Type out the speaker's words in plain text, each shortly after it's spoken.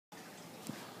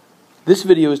This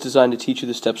video is designed to teach you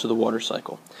the steps of the water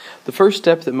cycle. The first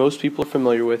step that most people are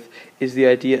familiar with is the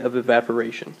idea of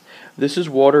evaporation. This is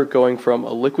water going from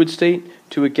a liquid state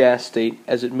to a gas state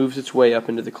as it moves its way up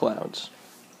into the clouds.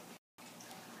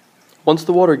 Once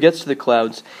the water gets to the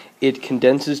clouds, it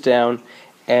condenses down,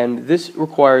 and this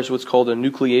requires what's called a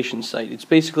nucleation site. It's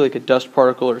basically like a dust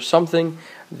particle or something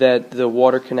that the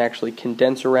water can actually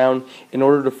condense around in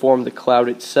order to form the cloud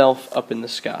itself up in the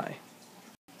sky.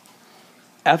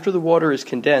 After the water is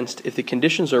condensed, if the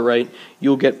conditions are right,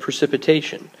 you'll get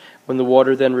precipitation, when the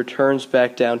water then returns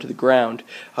back down to the ground.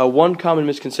 One common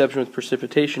misconception with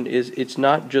precipitation is it's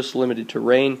not just limited to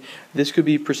rain. This could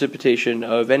be precipitation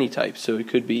of any type. So it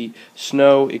could be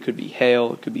snow, it could be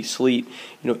hail, it could be sleet.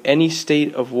 Any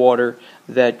state of water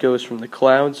that goes from the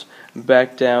clouds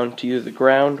back down to either the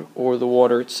ground or the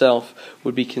water itself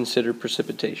would be considered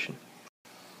precipitation.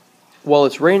 While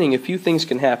it's raining, a few things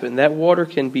can happen. That water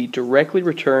can be directly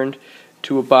returned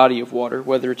to a body of water,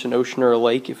 whether it's an ocean or a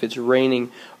lake, if it's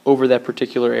raining over that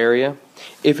particular area.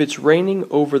 If it's raining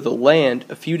over the land,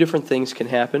 a few different things can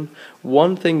happen.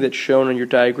 One thing that's shown on your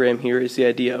diagram here is the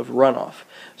idea of runoff.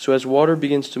 So as water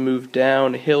begins to move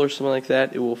down a hill or something like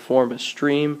that, it will form a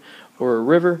stream or a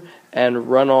river and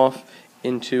run off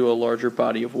into a larger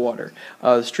body of water.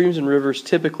 Streams and rivers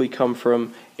typically come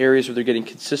from areas where they're getting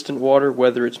consistent water,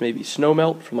 whether it's maybe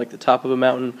snowmelt from like the top of a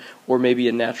mountain or maybe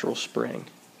a natural spring.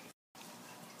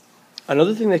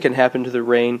 Another thing that can happen to the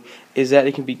rain is that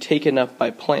it can be taken up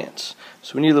by plants.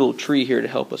 So we need a little tree here to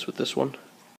help us with this one.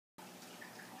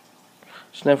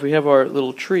 So now if we have our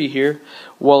little tree here,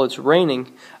 while it's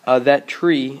raining, that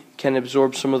tree can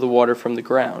absorb some of the water from the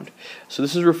ground. So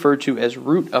this is referred to as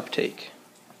root uptake.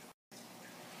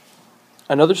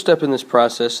 Another step in this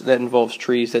process that involves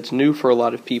trees that's new for a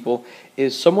lot of people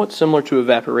is somewhat similar to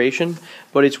evaporation,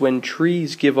 but it's when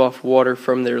trees give off water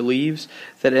from their leaves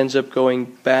that ends up going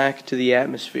back to the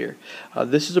atmosphere.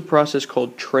 This is a process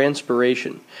called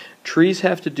transpiration. Trees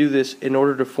have to do this in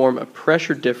order to form a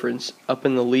pressure difference up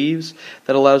in the leaves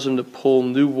that allows them to pull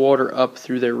new water up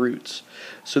through their roots.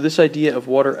 So this idea of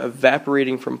water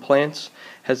evaporating from plants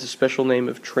has the special name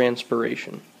of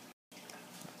transpiration.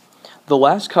 The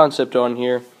last concept on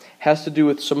here has to do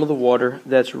with some of the water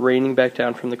that's raining back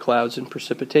down from the clouds in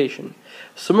precipitation.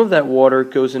 Some of that water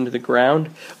goes into the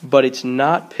ground, but it's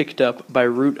not picked up by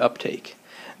root uptake.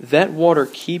 That water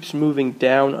keeps moving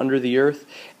down under the earth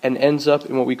and ends up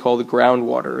in what we call the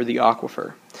groundwater or the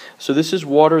aquifer. So this is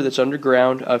water that's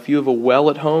underground. If you have a well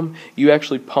at home, you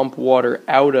actually pump water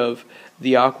out of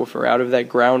the aquifer, out of that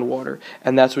groundwater,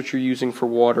 and that's what you're using for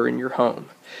water in your home.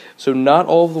 So not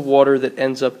all of the water that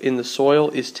ends up in the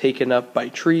soil is taken up by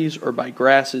trees or by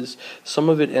grasses. Some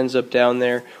of it ends up down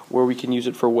there where we can use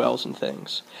it for wells and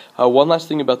things. One last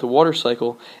thing about the water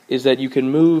cycle is that you can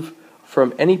move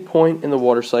from any point in the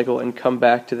water cycle and come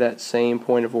back to that same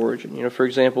point of origin. For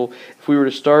example, if we were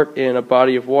to start in a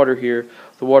body of water here,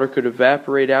 the water could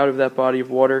evaporate out of that body of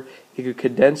water, it could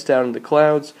condense down in the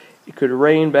clouds, it could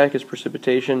rain back as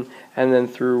precipitation, and then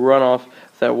through runoff,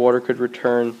 that water could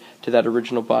return to that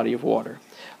original body of water.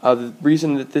 The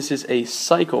reason that this is a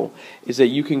cycle is that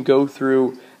you can go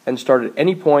through and start at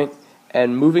any point,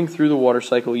 and moving through the water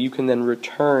cycle, you can then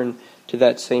return to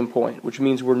that same point, which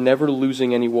means we're never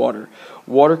losing any water.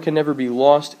 Water can never be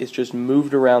lost, it's just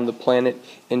moved around the planet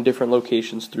in different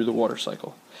locations through the water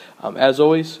cycle. As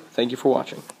always, thank you for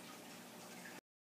watching.